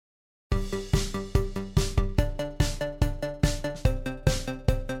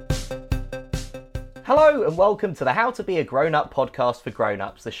Hello and welcome to the How to Be a Grown-Up podcast for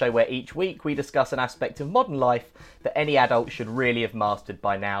grown-ups, the show where each week we discuss an aspect of modern life that any adult should really have mastered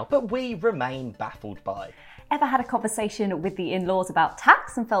by now, but we remain baffled by. Ever had a conversation with the in-laws about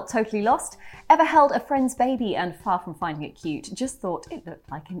tax and felt totally lost? Ever held a friend's baby and, far from finding it cute, just thought it looked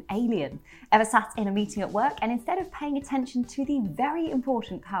like an alien? Ever sat in a meeting at work and instead of paying attention to the very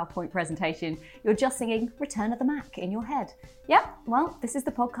important PowerPoint presentation, you're just singing Return of the Mac in your head? Yep, well, this is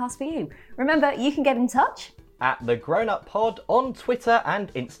the podcast for you. Remember, you can get in touch At the Grown Up Pod on Twitter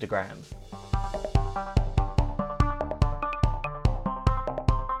and Instagram.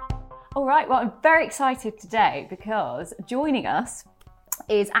 All right, well, I'm very excited today because joining us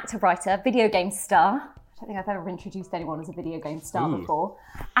is actor, writer, video game star. I don't think I've ever introduced anyone as a video game star before.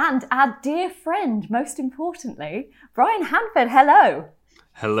 And our dear friend, most importantly, Brian Hanford. Hello.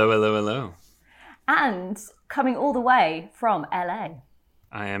 Hello. And coming all the way from LA.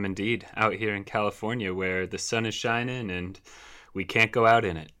 I am indeed out here in California where the sun is shining and we can't go out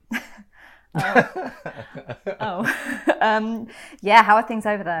in it. Yeah, how are things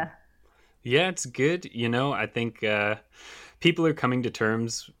over there? Yeah, it's good. You know, I think people are coming to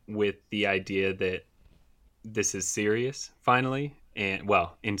terms with the idea that this is serious, finally. And,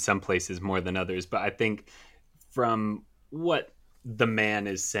 well, in some places more than others. But I think from what the man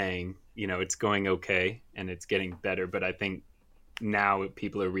is saying, you know, it's going okay and it's getting better. But I think now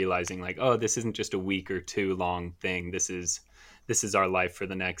people are realizing, like, oh, this isn't just a week or two long thing. This is our life for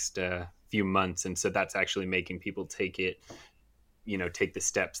the next few months. And so that's actually making people take the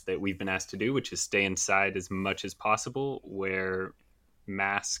steps that we've been asked to do, which is stay inside as much as possible, wear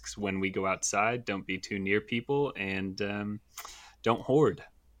masks when we go outside, don't be too near people, and don't hoard.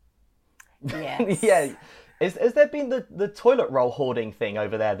 Yes. Yeah. Has there been the toilet roll hoarding thing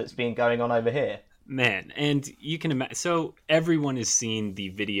over there that's been going on over here? Man, and you can imagine, so everyone has seen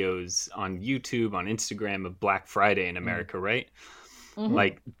the videos on YouTube, on Instagram of Black Friday in America, right? Mm-hmm.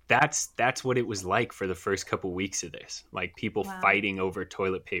 Like that's what it was like for the first couple weeks of this, like people fighting over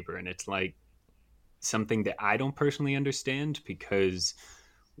toilet paper. And it's like something that I don't personally understand because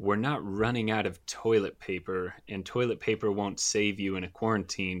we're not running out of toilet paper and toilet paper won't save you in a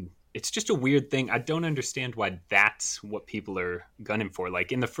quarantine. It's just a weird thing. I don't understand why that's what people are gunning for.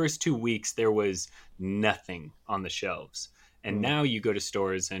 Like in the first 2 weeks, there was nothing on the shelves. And now you go to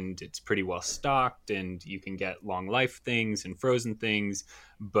stores and it's pretty well stocked and you can get long life things and frozen things,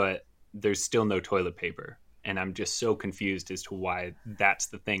 but there's still no toilet paper. And I'm just so confused as to why that's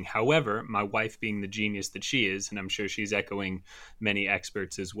the thing. However, my wife being the genius that she is, and I'm sure she's echoing many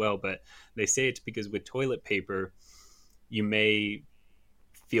experts as well, but they say it's because with toilet paper, you may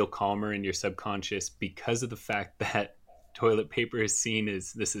feel calmer in your subconscious because of the fact that toilet paper is seen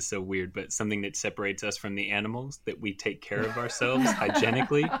as, this is so weird, but something that separates us from the animals, that we take care of ourselves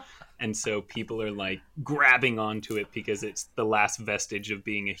hygienically. And so people are like grabbing onto it because it's the last vestige of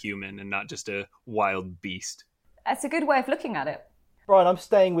being a human and not just a wild beast. That's a good way of looking at it. Brian, I'm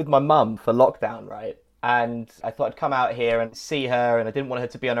staying with my mum for lockdown, right? And I thought I'd come out here and see her, and I didn't want her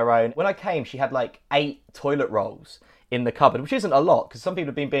to be on her own. When I came, she had like 8 toilet rolls in the cupboard, which isn't a lot because some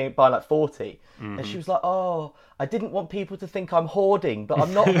people have been buying like 40. Mm-hmm. And she was like, oh, I didn't want people to think I'm hoarding, but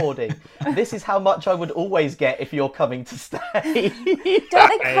I'm not hoarding. This is how much I would always get if you're coming to stay.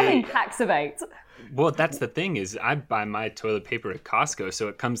 Don't they come in packs of 8? Well, that's the thing is I buy my toilet paper at Costco, so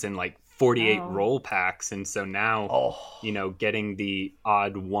it comes in like 48 roll packs. And so now, getting the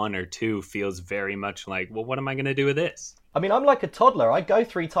odd 1 or 2 feels very much like, well, what am I going to do with this? I mean, I'm like a toddler. I go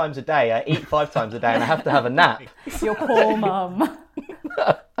 3 times a day, I eat 5 times a day, and I have to have a nap. Your poor mum.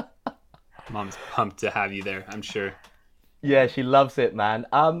 Mom's pumped to have you there, I'm sure. Yeah, she loves it, man.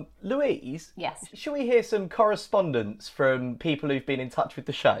 Louise? Yes? Should we hear some correspondence from people who've been in touch with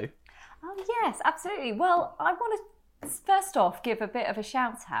the show? Oh, yes, absolutely. Well, I want to first off give a bit of a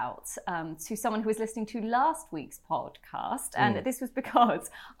shout out to someone who was listening to last week's podcast. And this was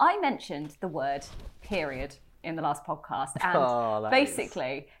because I mentioned the word period in the last podcast. And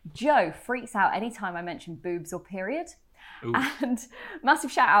basically, Joe freaks out anytime I mention boobs or period. Ooh. And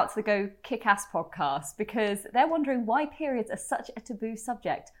massive shout out to the Go Kick-Ass podcast because they're wondering why periods are such a taboo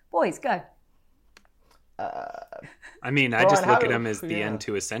subject. Boys, go. I mean, I just look at them as the end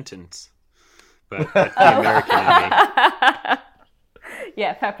to a sentence. But that's the American in me.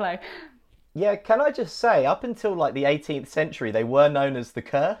 Yeah, fair play. Yeah, can I just say, up until like the 18th century, they were known as the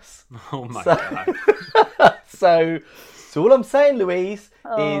curse. Oh my God. So all I'm saying, Louise,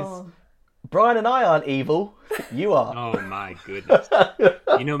 is Brian and I aren't evil. You are. Oh my goodness.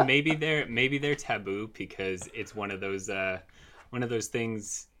 You know, maybe they're taboo because it's one of those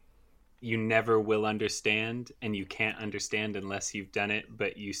things you never will understand, and you can't understand unless you've done it,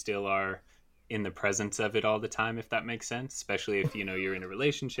 but you still are in the presence of it all the time, if that makes sense. Especially if, you know, you're in a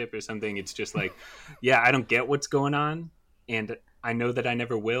relationship or something. It's just like, yeah, I don't get what's going on. And I know that I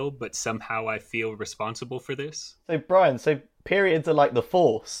never will, but somehow I feel responsible for this. So, Brian, periods are like the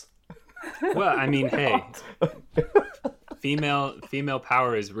Force. Well, I mean, hey, female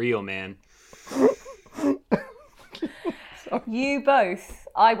power is real, man. You both,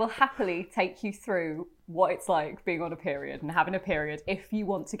 I will happily take you through what it's like being on a period and having a period if you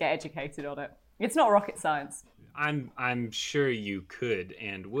want to get educated on it. It's not rocket science. I'm sure you could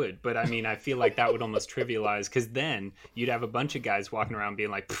and would, but I mean, I feel like that would almost trivialize, because then you'd have a bunch of guys walking around being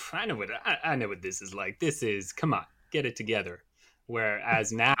like, I know what this is like. This is, come on, get it together.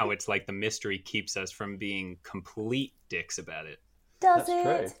 Whereas now it's like the mystery keeps us from being complete dicks about it. Does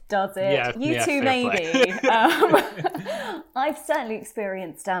it? Yeah, you two maybe. I've certainly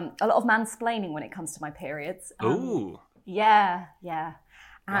experienced a lot of mansplaining when it comes to my periods. Ooh. Yeah.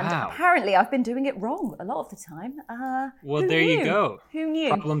 And wow. Apparently I've been doing it wrong a lot of the time. Well, there you go. Who knew?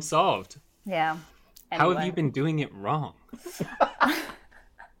 Problem solved. Yeah. Anyway. How have Anyway. you been doing it wrong?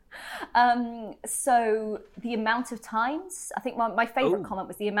 So the amount of times, I think my favourite comment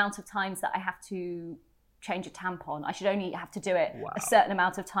was the amount of times that I have to change a tampon. I should only have to do it a certain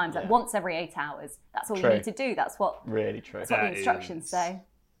amount of times, like once every 8 hours. That's all you need to do. That's what really true. That's what the instructions say.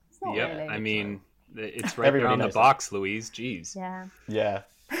 It's not really. I mean, it's right there on the box, Louise. Jeez. Yeah.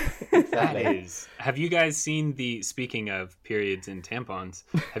 Exactly. Have you guys seen speaking of periods and tampons,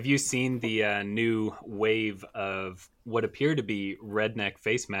 have you seen the new wave of what appear to be redneck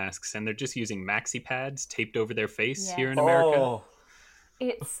face masks, and they're just using maxi pads taped over their face here in America? Oh.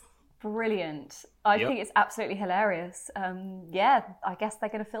 It's brilliant. I think it's absolutely hilarious. I guess they're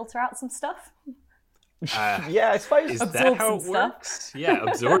going to filter out some stuff. I suppose. Is that how it works? Yeah,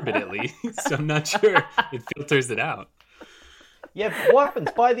 absorb it at least. So I'm not sure it filters it out. Yeah, but what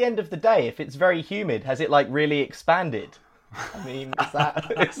happens by the end of the day if it's very humid? Has it like really expanded? I mean,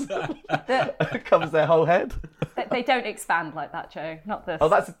 it covers their whole head? They don't expand like that, Joe. Not this. Oh,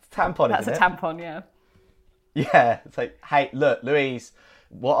 that's a tampon, That's isn't a tampon, yeah. Yeah, it's like, hey, look, Louise,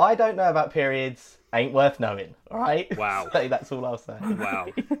 what I don't know about periods ain't worth knowing, all right? Wow. So that's all I'll say. Wow.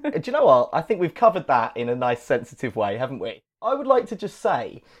 Do you know what? I think we've covered that in a nice, sensitive way, haven't we? I would like to just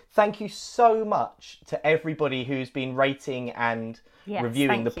say thank you so much to everybody who's been rating and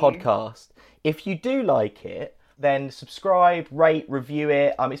reviewing the podcast. If you do like it, then subscribe, rate, review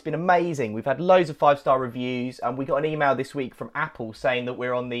it. It's been amazing. We've had loads of 5-star reviews, and we got an email this week from Apple saying that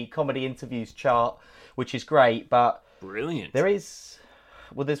we're on the comedy interviews chart, which is great. But brilliant. There is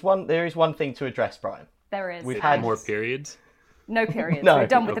one thing to address, Brian. There is. We've had more periods. No periods. No. We're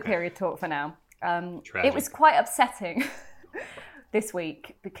done with the period talk for now. It was quite upsetting this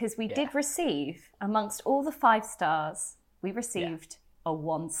week because we did receive, amongst all the 5 stars, we received a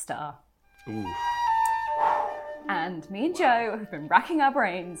 1 star. Ooh. And me and Joe have been racking our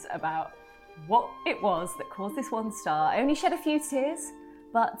brains about what it was that caused this 1 star. I only shed a few tears,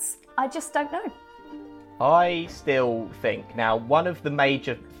 but I just don't know. I still think, now, one of the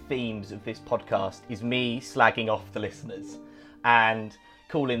major themes of this podcast is me slagging off the listeners and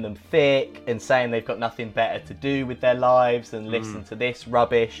calling them thick and saying they've got nothing better to do with their lives than listen to this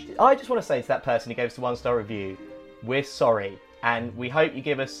rubbish. I just want to say to that person who gave us a 1-star review, we're sorry, and we hope you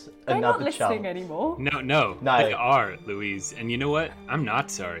give us another chance. They're not listening anymore. No, they are, Louise. And you know what? I'm not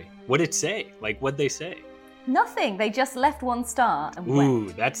sorry. What'd it say? Like, what'd they say? Nothing. They just left 1 star and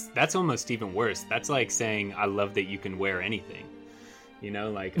went. That's almost even worse. That's like saying, I love that you can wear anything. You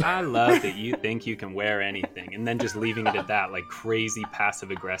know, like, I love that you think you can wear anything. And then just leaving it at that, like crazy passive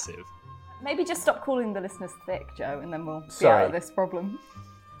aggressive. Maybe just stop calling the listeners thick, Joe, and then we'll be out of this problem.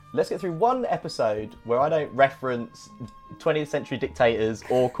 Let's get through one episode where I don't reference 20th century dictators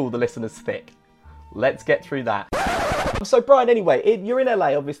or call the listeners thick. Let's get through that. So, Brian, anyway, you're in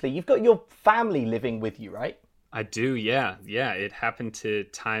LA, obviously. You've got your family living with you, right? I do, yeah. Yeah, it happened to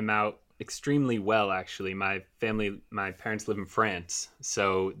time out extremely well, actually. My parents live in France,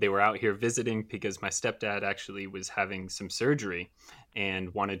 so they were out here visiting because my stepdad actually was having some surgery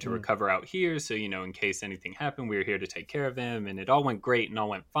and wanted to recover out here. So, you know, in case anything happened, we were here to take care of him, and it all went great and all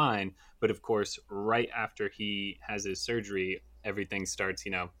went fine. But of course, right after he has his surgery, everything starts,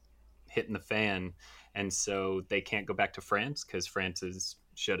 you know, hitting the fan. And so they can't go back to France because France has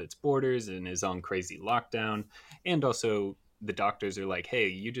shut its borders and is on crazy lockdown. And also the doctors are like, hey,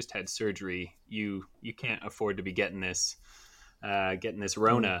 you just had surgery. You can't afford to be getting this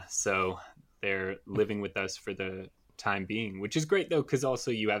Rona. So they're living with us for the time being, which is great though, because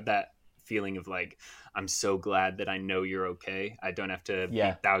also you have that feeling of like, I'm so glad that I know you're okay. I don't have to be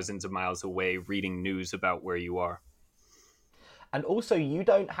thousands of miles away reading news about where you are. And also, you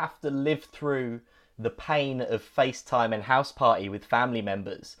don't have to live through the pain of FaceTime and house party with family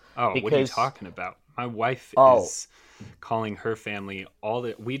members. Oh, because... what are you talking about? My wife is calling her family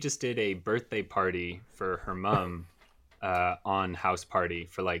we just did a birthday party for her mom on house party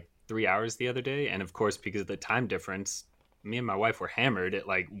for like 3 hours the other day. And of course, because of the time difference, me and my wife were hammered at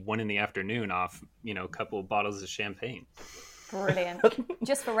like 1 p.m. off, a couple of bottles of champagne. Brilliant.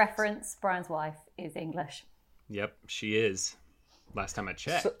 Just for reference, Brian's wife is English. Yep, she is. Last time I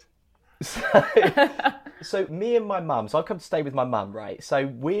checked. So me and my mum, so I've come to stay with my mum, right? So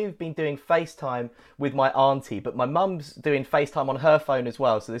we've been doing FaceTime with my auntie, but my mum's doing FaceTime on her phone as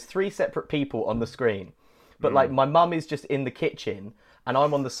well. So there's 3 separate people on the screen. But like my mum is just in the kitchen and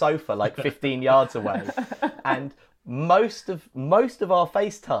I'm on the sofa like 15 yards away. And most of our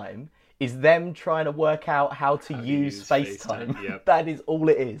FaceTime is them trying to work out how to use FaceTime. Yep. That is all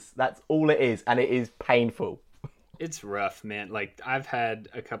it is. That's all it is. And it is painful. It's rough, man. Like, I've had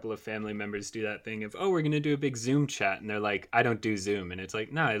a couple of family members do that thing of, we're going to do a big Zoom chat. And they're like, I don't do Zoom. And it's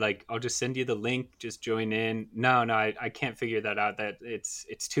like, no, like, I'll just send you the link. Just join in. No, I can't figure that out. That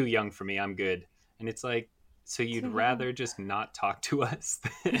it's too young for me. I'm good. And it's like, so you'd rather just not talk to us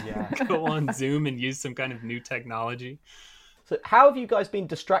than go on Zoom and use some kind of new technology? So how have you guys been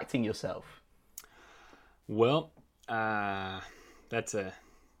distracting yourself? Well, that's a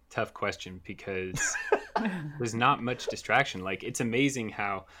tough question because there's not much distraction. Like, it's amazing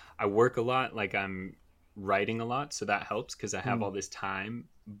how I work a lot. Like, I'm writing a lot, so that helps because I have all this time.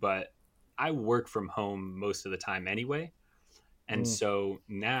 But I work from home most of the time anyway. And so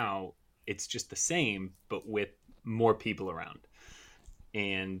now it's just the same, but with more people around.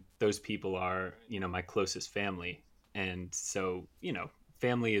 And those people are, my closest family. And so,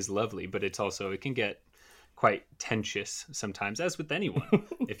 family is lovely, but it can get quite tensious sometimes, as with anyone.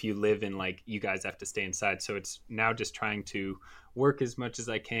 If you live in, like, you guys have to stay inside. So it's now just trying to work as much as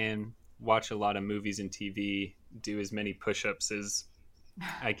I can, watch a lot of movies and TV, do as many push-ups as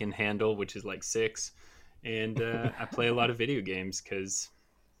I can handle, which is like 6. And I play a lot of video games because,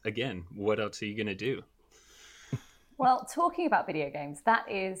 again, what else are you going to do? Well, talking about video games, that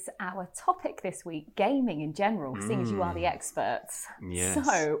is our topic this week, gaming in general, seeing as you are the experts. Yes.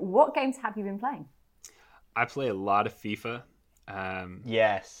 So what games have you been playing? I play a lot of FIFA.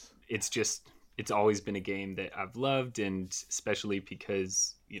 Yes. It's always been a game that I've loved, and especially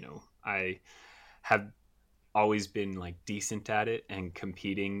because, I have always been like decent at it and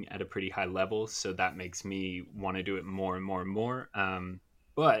competing at a pretty high level. So that makes me want to do it more and more and more.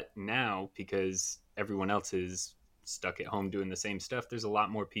 But now, because everyone else is stuck at home doing the same stuff, there's a lot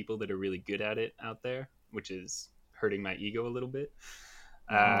more people that are really good at it out there, which is hurting my ego a little bit.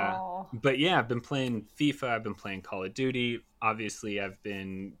 But yeah, I've been playing FIFA, I've been playing Call of Duty. Obviously, I've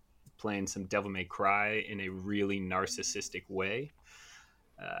been playing some Devil May Cry in a really narcissistic way.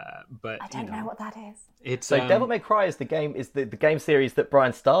 But I don't know what that is. It's so Devil May Cry is the game series that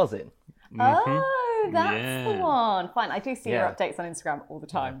Brian stars in. Oh, that's the one. Fine, I do see your updates on Instagram all the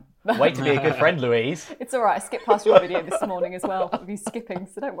time. Wait to be a good friend, Louise. It's all right. I skipped past your video this morning as well of you skipping,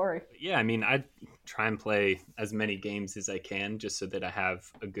 so don't worry. Yeah, I mean, I try and play as many games as I can just so that I have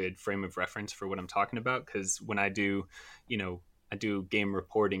a good frame of reference for what I'm talking about. Because when I do, I do game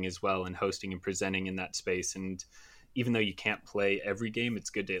reporting as well and hosting and presenting in that space. And even though you can't play every game,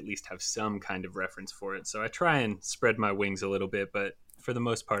 it's good to at least have some kind of reference for it. So I try and spread my wings a little bit, but for the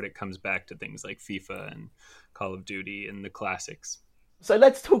most part, it comes back to things like FIFA and Call of Duty and the classics. So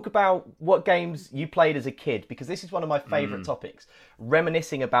let's talk about what games you played as a kid, because this is one of my favourite topics,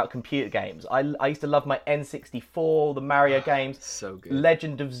 reminiscing about computer games. I used to love my N64, the Mario games. So good.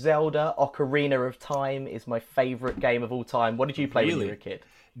 Legend of Zelda, Ocarina of Time is my favourite game of all time. What did you play when you were a kid?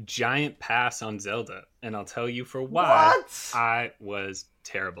 Giant pass on Zelda, and I'll tell you for why. What? I was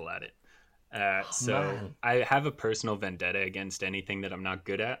terrible at it. Man. I have a personal vendetta against anything that I'm not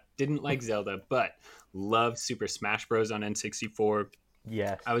good at. Didn't like Zelda, but loved Super Smash Bros. On N64.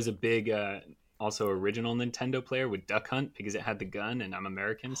 Yes. I was a big, also original Nintendo player with Duck Hunt because it had the gun, and I'm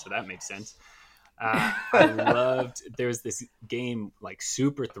American, so that makes sense. I loved, there was this game, like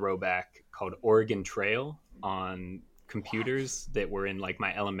super throwback, called Oregon Trail on computers that were in like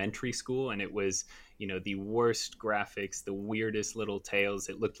my elementary school, and it was, the worst graphics, the weirdest little tales.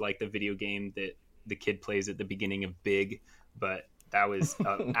 It looked like the video game that the kid plays at the beginning of Big, but that was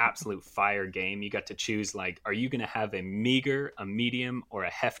an absolute fire game. You got to choose, like, are you going to have a meager, a medium, or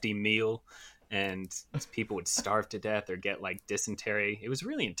a hefty meal? And people would starve to death or get like dysentery. It was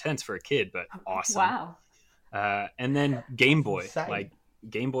really intense for a kid, but awesome. Wow. And then Game Boy, Insane. like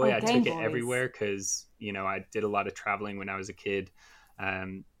Game Boy, I Game took Boys. it everywhere because, I did a lot of traveling when I was a kid,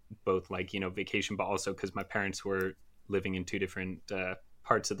 both like, vacation, but also because my parents were living in two different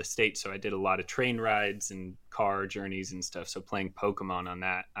parts of the state. So I did a lot of train rides and car journeys and stuff. So playing Pokemon on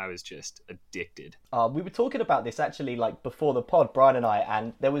that, I was just addicted. We were talking about this actually, like before the pod, Brian and I,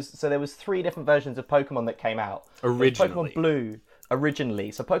 and there was 3 different versions of Pokemon that came out. Originally. Pokemon Blue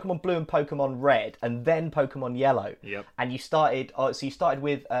originally, so Pokemon Blue and Pokemon Red, and then Pokemon Yellow. Yep. And you started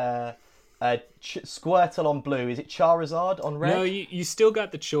with Squirtle on Blue. Is it Charizard on Red? No, you still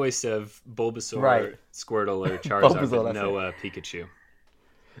got the choice of Bulbasaur, Right. Squirtle, or Charizard, Bulbasaur, but that's no Pikachu.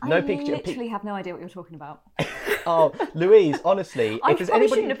 No I Pikachu. literally have no idea what you're talking about. Oh, Louise, honestly, I if there's probably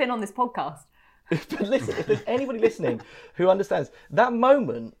anybody, shouldn't have been on this podcast. but listen, if there's anybody listening who understands that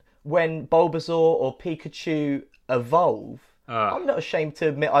moment when Bulbasaur or Pikachu evolve, I'm not ashamed to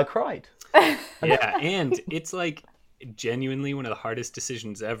admit I cried. Yeah, and it's like genuinely one of the hardest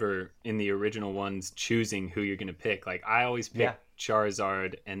decisions ever in the original ones, choosing who you're going to pick. Like I always pick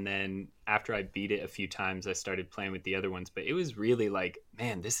Charizard, and then after I beat it a few times, I started playing with the other ones. But it was really like,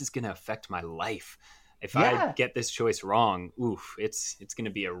 man, this is going to affect my life. If I get this choice wrong, it's going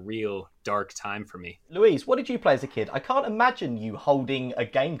to be a real dark time for me. Louise, what did you play as a kid? I can't imagine you holding a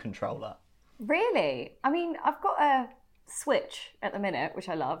game controller. Really? I mean, I've got a Switch at the minute, which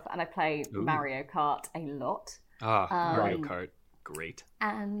I love, and I play Mario Kart a lot. Mario Kart, great.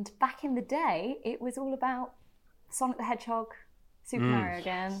 And back in the day, it was all about Sonic the Hedgehog, Super Mario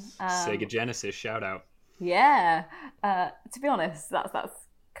again. Sega Genesis, shout out. Yeah. To be honest, that's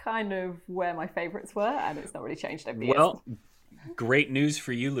kind of where my favourites were, and it's not really changed over the years. Well, great news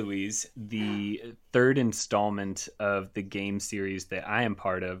for you, Louise. The 3rd installment of the game series that I am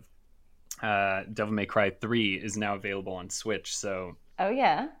part of, Devil May Cry 3, is now available on Switch. So, oh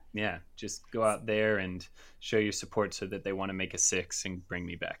yeah, just go out there and show your support so that they want to make a 6 and bring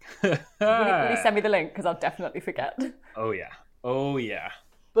me back. will you send me the link, because I'll definitely forget. Oh yeah.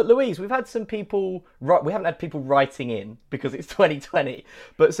 But Louise, we've had some people. We haven't had people writing in because it's 2020,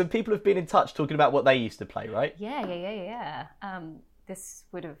 but some people have been in touch talking about what they used to play, right? Yeah. This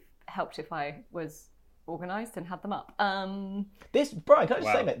would have helped if I was organised and had them up. This, Brian, can I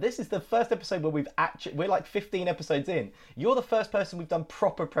just say, mate, this is the first episode where we're like 15 episodes in. You're the first person we've done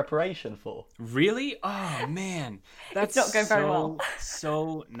proper preparation for. Really? Oh man, that's not going very well.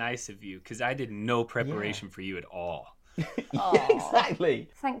 So nice of you, because I did no preparation for you at all. Yeah, exactly.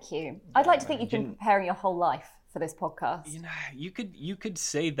 Thank you. I'd like to think you've been preparing your whole life for this podcast. You know, you could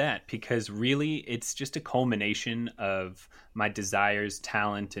say that, because really it's just a culmination of my desires,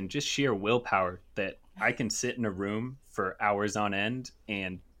 talent, and just sheer willpower that I can sit in a room for hours on end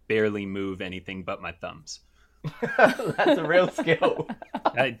and barely move anything but my thumbs. That's a real skill.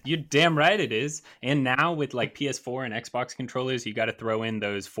 You're damn right it is. And now with like PS4 and Xbox controllers, you got to throw in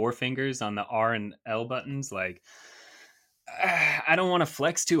those 4 fingers on the R and L buttons. Like, I don't want to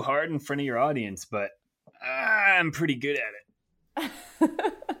flex too hard in front of your audience, but I'm pretty good at it.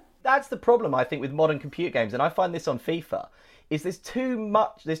 That's the problem, I think, with modern computer games, and I find this on FIFA, is there's too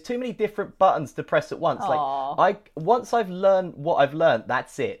many different buttons to press at once. Aww. Like, once I've learned what I've learned,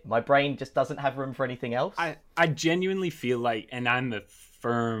 that's it. My brain just doesn't have room for anything else. I genuinely feel like, and I'm a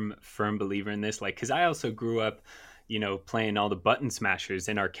firm believer in this, like, because I also grew up, you know, playing all the button smashers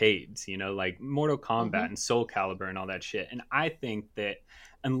in arcades, you know, like Mortal Kombat and Soul Calibur and all that shit. And I think that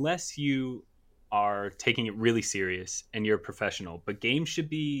unless you are taking it really serious and you're a professional, but games should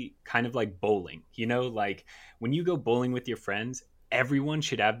be kind of like bowling, you know, like when you go bowling with your friends, everyone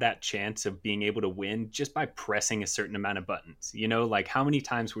should have that chance of being able to win just by pressing a certain amount of buttons. You know, like how many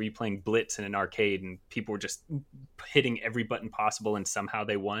times were you playing Blitz in an arcade and people were just hitting every button possible and somehow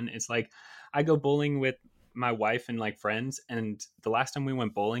they won? It's like, I go bowling with my wife and like friends, and the last time we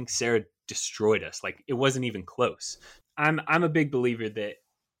went bowling, Sarah destroyed us. Like it wasn't even close. I'm a big believer that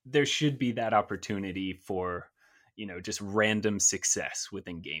there should be that opportunity for, you know, just random success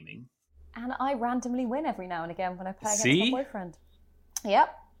within gaming. And I randomly win every now and again when I play against See? my boyfriend.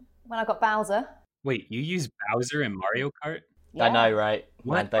 Yep. When I got Bowser. Wait, you use Bowser in Mario Kart? Yeah. I know, right?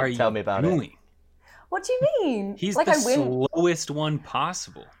 What Man, are don't tell you me about doing? it. What do you mean? He's like the I win. slowest one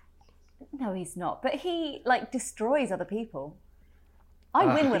possible. No, he's not. But he like destroys other people. I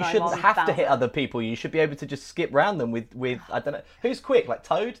win when You I'm shouldn't on have to Bowser. hit other people. You should be able to just skip round them with I don't know. Who's quick? Like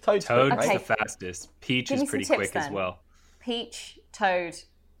Toad? Toad's quick, Toad's right? the fastest. Peach Give is me some pretty tips, quick as then. well. Peach, Toad,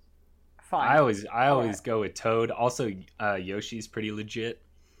 fine. I always go with Toad. Also, Yoshi's pretty legit.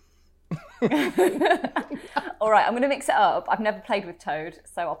 All right, I'm going to mix it up. I've never played with Toad,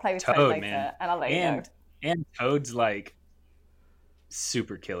 so I'll play with Toad later, man. and I'll let you know. And Toad's like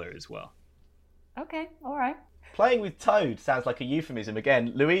super killer as well. Okay, all right. Playing with Toad sounds like a euphemism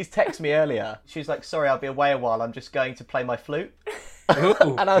again. Louise texted me earlier. She was like, sorry, I'll be away a while. I'm just going to play my flute.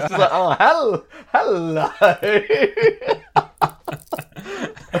 Ooh, And I was just like, oh, hello.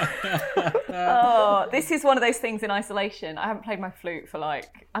 Oh, this is one of those things in isolation. I haven't played my flute for an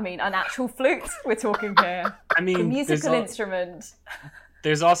actual flute. We're talking here. I mean, a musical instrument.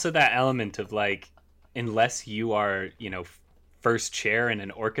 There's also that element of like, unless you are, first chair in an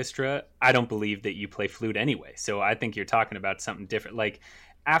orchestra, I don't believe that you play flute anyway. So I think you're talking about something different. Like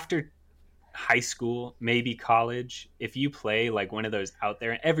after high school, maybe college, if you play like one of those out there,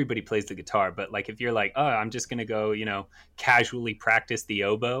 and everybody plays the guitar, but like if you're like, oh, I'm just gonna go, casually practice the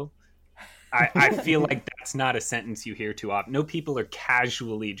oboe, I feel like that's not a sentence you hear too often. No, people are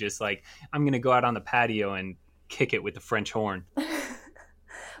casually just like, I'm gonna go out on the patio and kick it with the French horn.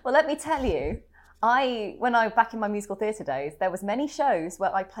 Well, let me tell you, when I was back in my musical theatre days, there was many shows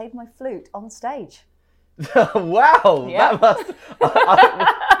where I played my flute on stage. Wow, Yeah. that must.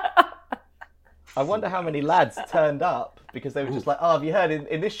 I wonder how many lads turned up because they were just like, oh, have you heard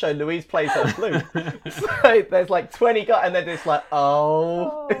in this show Louise plays her flute? So there's like 20 guys and they're just like,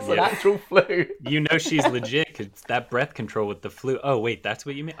 oh, it's an actual flute. She's legit because that breath control with the flute. Oh, wait, that's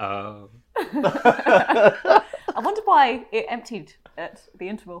what you mean? Oh. I wonder why it emptied at the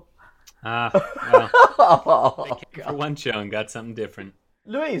interval. Well, they came for one show and got something different.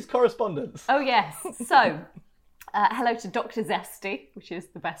 Louise, correspondence. Oh, yes. So, hello to Dr. Zesty, which is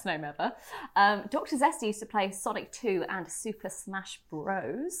the best name ever. Dr. Zesty used to play Sonic 2 and Super Smash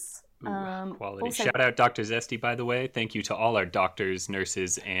Bros. Quality. Also... Shout out Dr. Zesty, by the way. Thank you to all our doctors,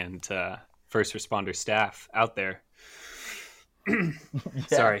 nurses, and first responder staff out there.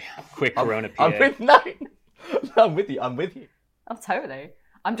 Sorry, quick Corona PA. I'm with you. Oh, totally.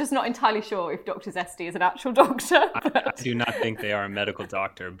 I'm just not entirely sure if Dr. Zesty is an actual doctor. I do not think they are a medical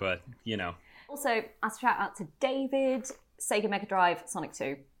doctor, but, Also, a shout out to David, Sega Mega Drive, Sonic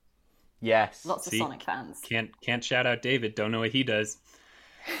 2. Yes. Lots of Sonic fans. Can't shout out David. Don't know what he does.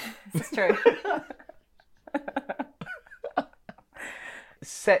 This is true.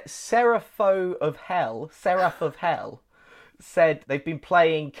 Seraph of Hell said they've been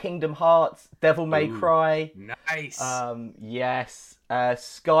playing Kingdom Hearts, Devil May Cry. Nice. Yes.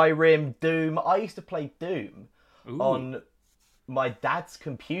 Skyrim, Doom. I used to play Doom on my dad's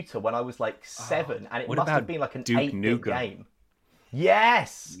computer when I was like 7, and it must have been like an 8-bit game.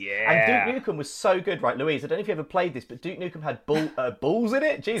 Yes! Yeah. And Duke Nukem was so good, right, Louise? I don't know if you ever played this, but Duke Nukem had balls in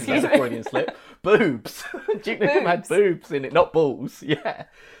it? Jesus, that's a Freudian slip. Boobs. Duke Nukem had boobs in it, not balls. Yeah.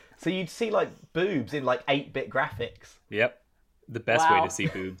 So you'd see like boobs in like 8-bit graphics. Yep. The best way to see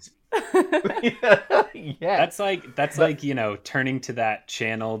boobs. Yeah. That's like turning to that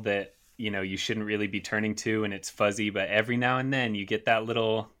channel that you shouldn't really be turning to, and it's fuzzy, but every now and then you get that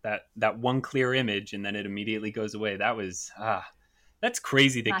little that one clear image and then it immediately goes away. That's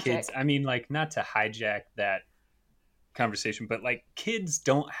crazy that Magic. Kids, I mean, like, not to hijack that conversation, but like kids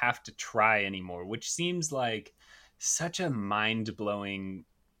don't have to try anymore, which seems like such a mind-blowing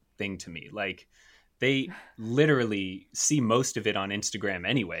thing to me. Like, they literally see most of it on Instagram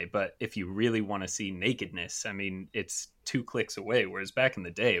anyway, but if you really want to see nakedness, I mean, it's 2 clicks away, whereas back in the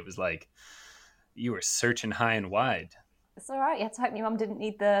day, it was like you were searching high and wide. It's all right. You had to hope your mum didn't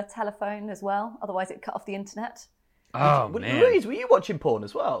need the telephone as well, otherwise it'd cut off the internet. Oh, man. Louise, were you watching porn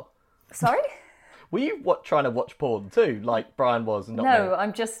as well? Sorry? Were you trying to watch porn too, like Brian was? And not No, me?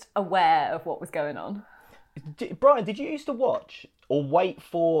 I'm just aware of what was going on. Brian, did you used to watch or wait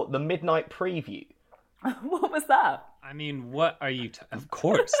for the midnight preview? What was that? I mean, what are you... Of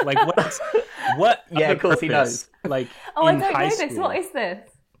course. Like, what Yeah, other of course he purpose? knows. Like, Oh, I in don't high know school, this. What is this?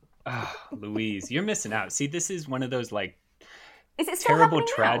 Louise, you're missing out. See, this is one of those, like, Is it still terrible happening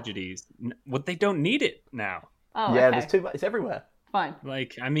now? tragedies. What they don't need it now. Oh, Yeah, okay. there's too much. It's everywhere. Fine.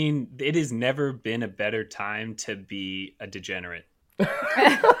 Like, I mean, it has never been a better time to be a degenerate.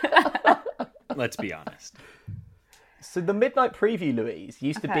 Let's be honest. So the midnight preview, Louise,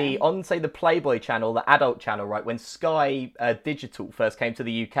 used to Okay. be on, say, the Playboy channel, the adult channel, right? When Sky Digital first came to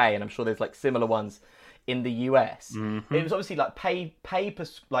the UK, and I'm sure there's like similar ones in the US. Mm-hmm. It was obviously like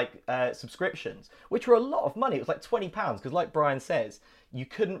subscriptions, which were a lot of money. It was like £20 because, like Brian says, you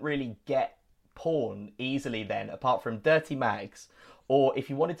couldn't really get porn easily then, apart from dirty mags. Or if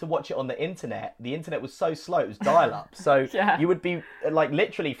you wanted to watch it on the internet was so slow, it was dial-up. So Yeah. you would be like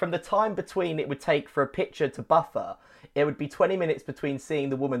literally from the time between it would take for a picture to buffer, it would be 20 minutes between seeing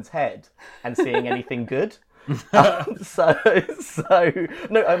the woman's head and seeing anything good. So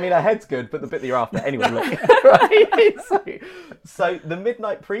no, I mean her head's good, but the bit that you're after anyway. Look, right? So the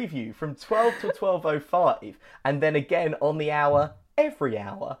midnight preview from 12 to 12:05, and then again on the hour. Every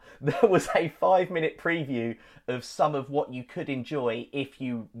hour, there was a 5-minute preview of some of what you could enjoy if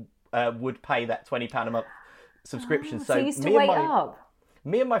you would pay that £20 a month subscriptions. So you used to wait up.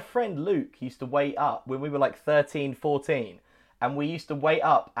 Me and my friend Luke used to wait up when we were like 13, 14. And we used to wait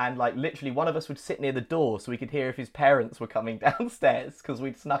up and like literally one of us would sit near the door so we could hear if his parents were coming downstairs because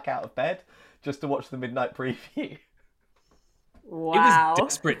we'd snuck out of bed just to watch the midnight preview. Wow. It was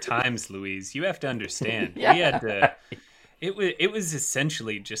desperate times, Louise. You have to understand. Yeah. We had to... It was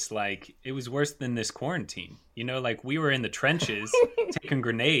essentially just like, it was worse than this quarantine. You know, like we were in the trenches taking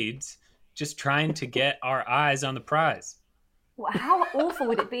grenades, just trying to get our eyes on the prize. Well, how awful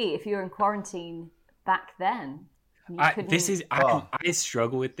would it be if you were in quarantine back then? I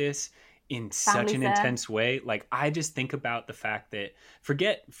struggle with this in such an intense way. Like I just think about the fact that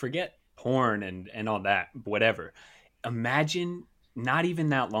forget porn and all that, whatever. Imagine not even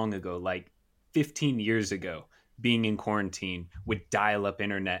that long ago, like 15 years ago, being in quarantine with dial-up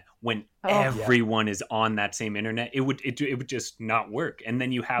internet when everyone is on that same internet. It would just not work. And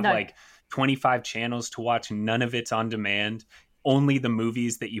then you have like 25 channels to watch. None of it's on demand. Only the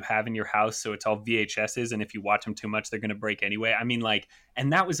movies that you have in your house. So it's all VHSs. And if you watch them too much, they're going to break anyway. I mean, like,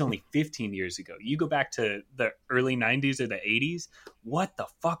 and that was only 15 years ago. You go back to the early 90s or the 80s. What the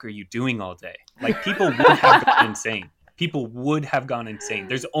fuck are you doing all day? Like people would have gone insane. People would have gone insane.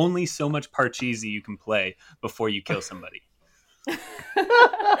 There's only so much Parcheesi you can play before you kill somebody.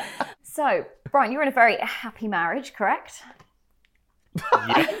 So, Brian, you're in a very happy marriage, correct?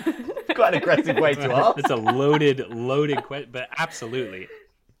 Yeah. Quite an aggressive way to ask. It's a loaded question, but absolutely.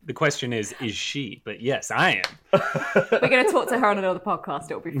 The question is she? But yes, I am. We're going to talk to her on another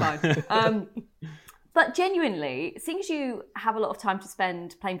podcast. It'll be fine. But genuinely, seeing as you have a lot of time to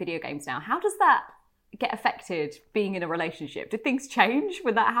spend playing video games now, how does that get affected being in a relationship? Did things change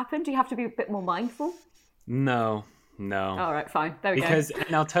when that happened? Do you have to be a bit more mindful? No. All right, fine. There we go.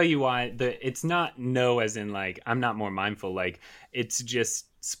 And I'll tell you why. It's not no as in like I'm not more mindful. Like it's just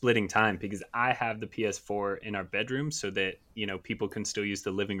splitting time because I have the PS4 in our bedroom so that, you know, people can still use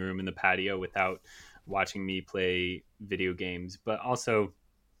the living room and the patio without watching me play video games. But also,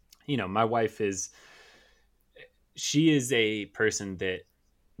 you know, my wife she is a person that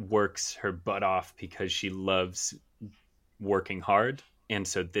works her butt off because she loves working hard. And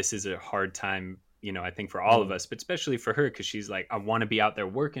so this is a hard time, you know, I think for all of us, but especially for her, because she's like, I want to be out there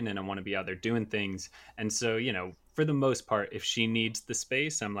working and I want to be out there doing things. And so, you know, for the most part, if she needs the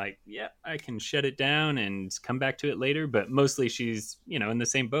space, I'm like, yeah, I can shut it down and come back to it later. But mostly she's, you know, in the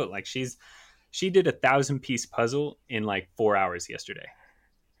same boat. Like she did a 1,000-piece puzzle in like 4 hours yesterday.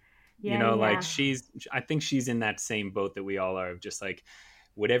 Yeah, you know, yeah. like I think she's in that same boat that we all are, of just like,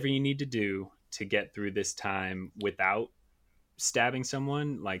 whatever you need to do to get through this time without stabbing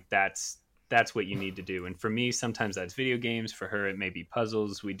someone, like that's what you need to do. And for me, sometimes that's video games. For her, it may be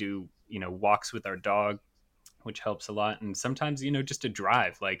puzzles. We do, you know, walks with our dog, which helps a lot. And sometimes, you know, just a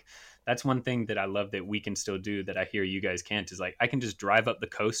drive. Like that's one thing that I love that we can still do that I hear you guys can't, is like I can just drive up the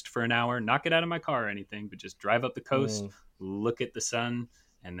coast for an hour, not get out of my car or anything, but just drive up the coast, look at the sun,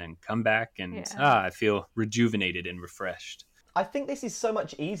 and then come back and I feel rejuvenated and refreshed. I think this is so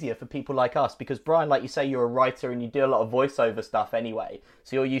much easier for people like us because, Brian, like you say, you're a writer and you do a lot of voiceover stuff anyway,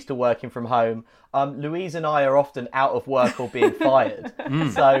 so you're used to working from home. Louise and I are often out of work or being fired,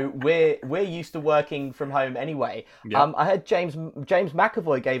 so we're used to working from home anyway. Yep. I heard James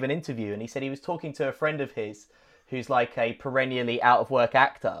McAvoy gave an interview and he said he was talking to a friend of his who's like a perennially out of work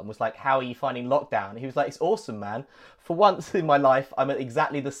actor and was like, how are you finding lockdown? He was like, it's awesome, man. For once in my life, I'm at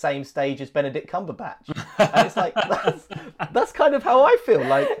exactly the same stage as Benedict Cumberbatch. And it's like, that's kind of how I feel.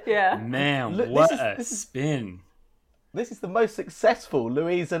 Like, yeah, man, what a spin. This is the most successful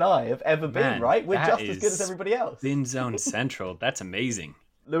Louise and I have ever been, right? We're just as good as everybody else. Spin Zone Central. That's amazing.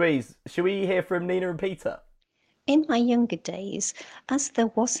 Louise, should we hear from Nina and Peter? In my younger days, as there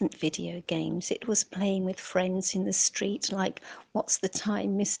wasn't video games, it was playing with friends in the street, like What's the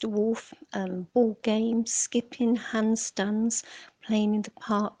Time, Mr. Wolf, ball games, skipping, handstands, playing in the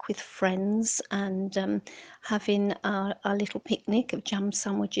park with friends, and having our little picnic of jam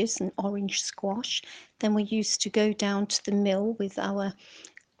sandwiches and orange squash. Then we used to go down to the mill with our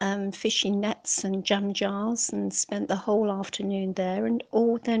fishing nets and jam jars and spent the whole afternoon there, and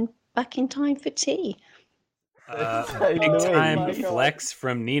all then back in time for tea. Big time flex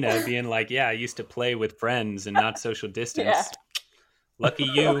from Nina being like, yeah, I used to play with friends and not social distance. Yeah. Lucky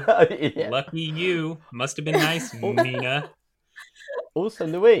you. Lucky you. Must have been nice, Nina. Also,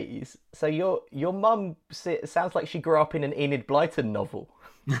 Louise, so your mum sounds like she grew up in an Enid Blyton novel.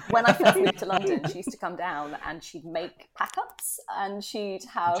 When I first moved to London, she used to come down and she'd make pack-ups and she'd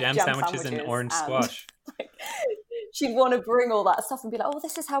have jam sandwiches and orange squash. She'd want to bring all that stuff and be like, oh,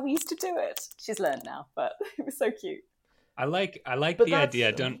 this is how we used to do it. She's learned now, but it was so cute. I like But the that's idea.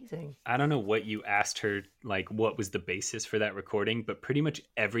 amazing. I don't know what you asked her, like what was the basis for that recording, but pretty much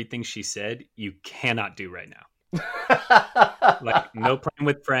everything she said you cannot do right now. Like no playing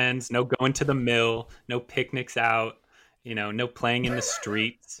with friends, no going to the mill, no picnics out, no playing in the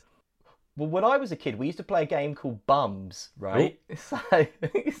streets. Well, when I was a kid, we used to play a game called Bums, right? Oh. So,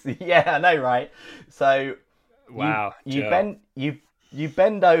 yeah, I know, right? So, Wow, you Joe. you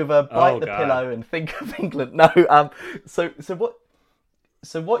bend over, bite the God. pillow, and think of England. No, so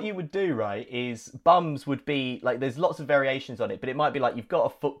what you would do, right, is Bums would be like there's lots of variations on it, but it might be like you've got a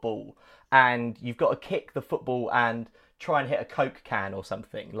football and you've got to kick the football and try and hit a Coke can or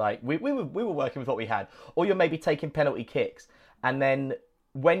something. Like we were working with what we had, or you're maybe taking penalty kicks, and then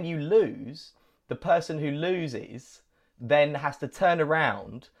when you lose, the person who loses then has to turn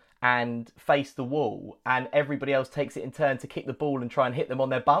around and face the wall, and everybody else takes it in turn to kick the ball and try and hit them on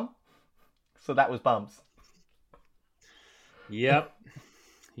their bum. So that was Bums. Yep.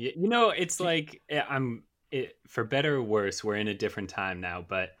 It's like for better or worse, we're in a different time now,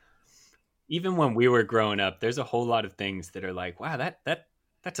 but even when we were growing up, there's a whole lot of things that are like, wow,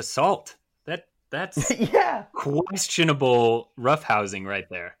 that's assault. That's Yeah. questionable roughhousing right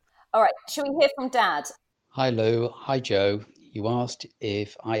there. All right, shall we hear from Dad? Hi Lou, hi Joe. You asked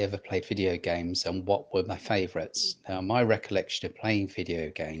if I ever played video games and what were my favourites. Now, my recollection of playing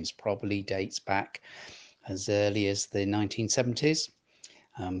video games probably dates back as early as the 1970s.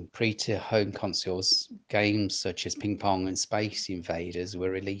 Pre to home consoles, games such as Ping Pong and Space Invaders were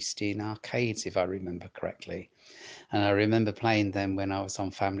released in arcades, if I remember correctly. And I remember playing them when I was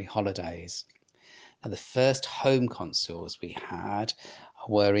on family holidays. Now, the first home consoles we had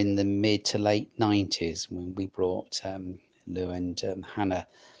were in the mid to late 90s when we brought Lou and Hannah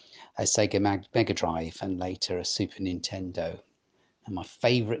a Sega Mega Drive and later a Super Nintendo. And my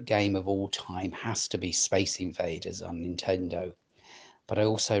favourite game of all time has to be Space Invaders on Nintendo. But I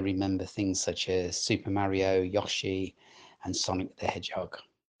also remember things such as Super Mario, Yoshi, and Sonic the Hedgehog.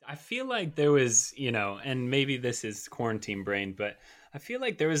 I feel like there was, and maybe this is quarantine brain, but I feel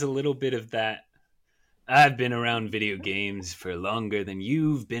like there was a little bit of that. I've been around video games for longer than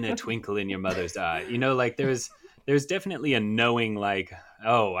you've been a twinkle in your mother's eye. Like there's definitely a knowing, like,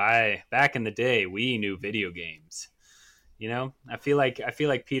 oh, back in the day we knew video games. I feel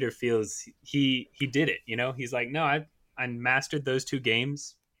like Peter feels he did it. He's like, no, I mastered those 2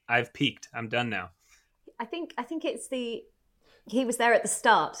 games. I've peaked. I'm done now. I think it's he was there at the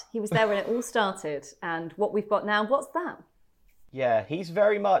start. He was there when it all started, and what we've got now, what's that? Yeah, he's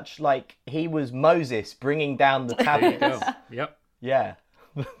very much like he was Moses bringing down the tablets. Yep. Yeah,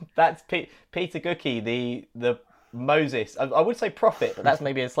 that's Peter Gookie, the Moses. I would say prophet, but that's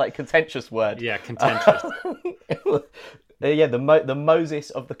maybe a slight contentious word. Yeah, contentious. Yeah, the Moses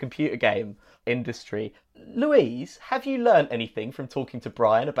of the computer game industry. Louise, have you learned anything from talking to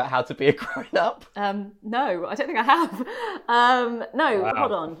Brian about how to be a grown-up? No, I don't think I have. No, Wow.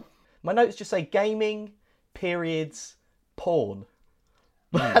 Hold on. My notes just say gaming, periods, porn.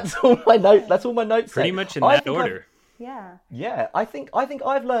 That's all my notes say. Pretty much in that order. Yeah. I think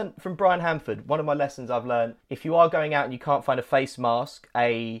I've learned from Brian Hanford, one of my lessons I've learned, if you are going out and you can't find a face mask,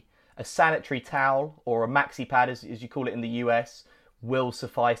 a sanitary towel or a maxi pad, as you call it in the US, will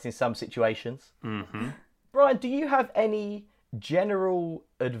suffice in some situations. Mm-hmm. Brian, do you have any general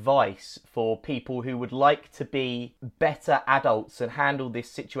advice for people who would like to be better adults and handle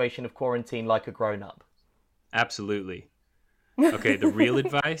this situation of quarantine like a grown-up? Absolutely. Okay, the real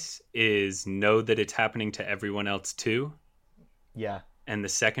advice is know that it's happening to everyone else too. Yeah. And the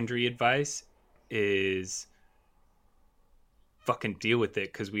secondary advice is fucking deal with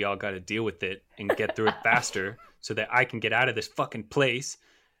it, because we all got to deal with it and get through it faster so that I can get out of this fucking place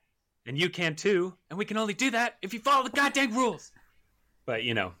and you can too, and we can only do that if you follow the goddamn rules. But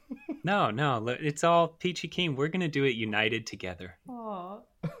no, it's all peachy keen. We're gonna do it united together. Aww.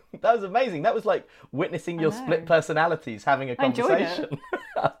 That was amazing. That was like witnessing your split personalities having a conversation.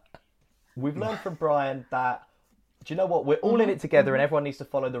 We've learned from Brian that, do you know what? We're all in it together and everyone needs to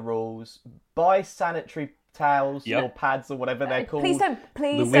follow the rules. Buy sanitary towels or pads or whatever they're called. Please don't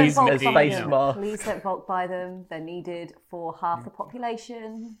Louise bulk Medina. buy Face them. mask. Please don't bulk buy them. They're needed for half the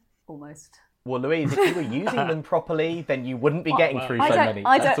population, almost. Well, Louise, if you were using them properly, then you wouldn't be getting through so many.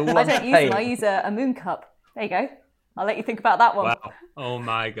 I That's don't all I'm use them. saying. I use a moon cup. There you go. I'll let you think about that one. Wow. Oh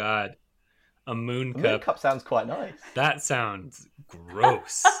my god. A moon The cup. moon cup sounds quite nice. That sounds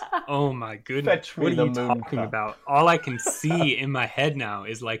gross. Oh my goodness. Fetch me What are the you moon talking cup. about? All I can see in my head now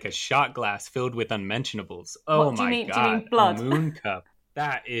is like a shot glass filled with unmentionables. Oh What, do you my mean- do you god. mean blood? A moon cup.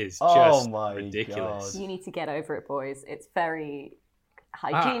 That is just Oh my ridiculous. You need to get over it, boys. It's very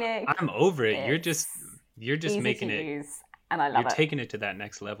hygienic. I'm over it. You're just easy making to it. use, and I love You're it. taking it to that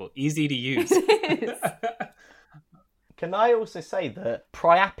next level. Easy to use. It is. Can I also say that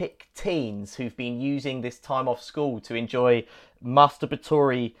priapic teens who've been using this time off school to enjoy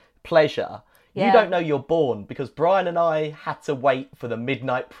masturbatory pleasure, you Yeah. don't know you're born, because Brian and I had to wait for the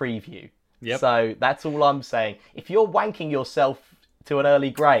midnight preview. Yep. So that's all I'm saying. If you're wanking yourself to an early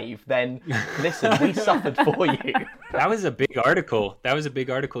grave, then listen, we suffered for you. That was a big article. That was a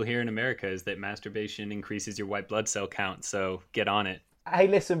big article here in America, is that masturbation increases your white blood cell count. So get on it. Hey,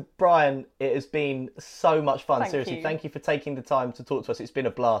 listen, Brian, it has been so much fun. Thank Seriously, you. thank you for taking the time to talk to us. It's been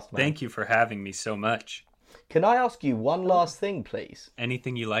a blast, man. Thank you for having me so much. Can I ask you one last thing, please?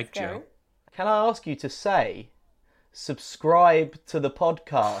 Anything you like, Go. Joe. Can I ask you to say, subscribe to the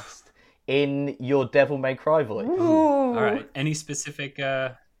podcast in your Devil May Cry voice? All right. Any specific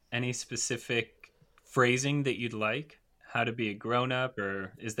phrasing that you'd like? How to be a grown-up,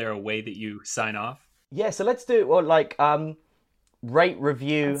 or is there a way that you sign off? Yeah, so let's do it. Well, like, rate,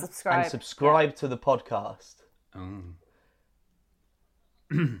 review, And subscribe. to the podcast. Oh.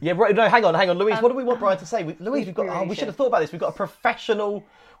 Yeah, right. No, hang on, Louise. What do we want Brian to say? Louise, we should have thought about this. We've got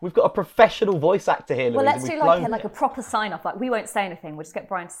a professional voice actor here, Louise. Well, let's and do we've like blown a it. proper sign off. Like, we won't say anything. We'll just get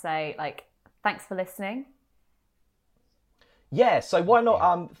Brian to say, like, thanks for listening. Yeah, so why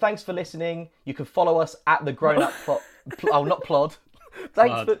not? Thanks for listening. You can follow us at the Grown Up Plod. Not Plod.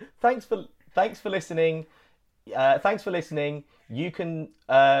 Thanks for listening. Thanks for listening. You can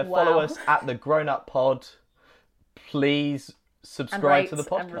follow us at the Grown Up Pod. Please subscribe to the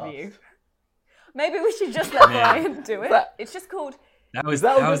podcast. And review. Maybe we should just let Brian do it. It's just called. That was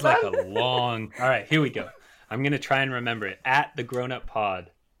that like a long. All right, here we go. I'm gonna try and remember it. At the Grown Up Pod.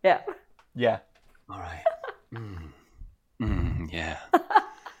 Yeah. Yeah. All right. Yeah.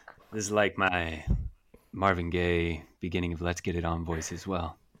 This is like my Marvin Gaye beginning of Let's Get It On voice as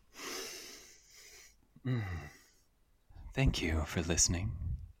well. Thank you for listening.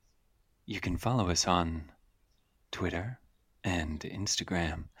 You can follow us on Twitter and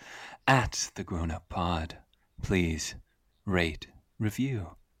Instagram at The Grown Up Pod. Please rate,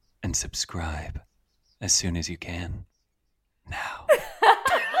 review, and subscribe as soon as you can. Now.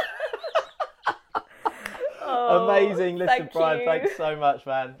 Amazing. Listen, thank Brian, you. thanks so much,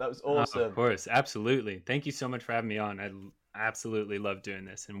 man. That was awesome. Of course, absolutely. Thank you so much for having me on. I absolutely love doing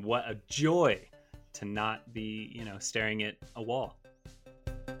this, and what a joy to not be, staring at a wall.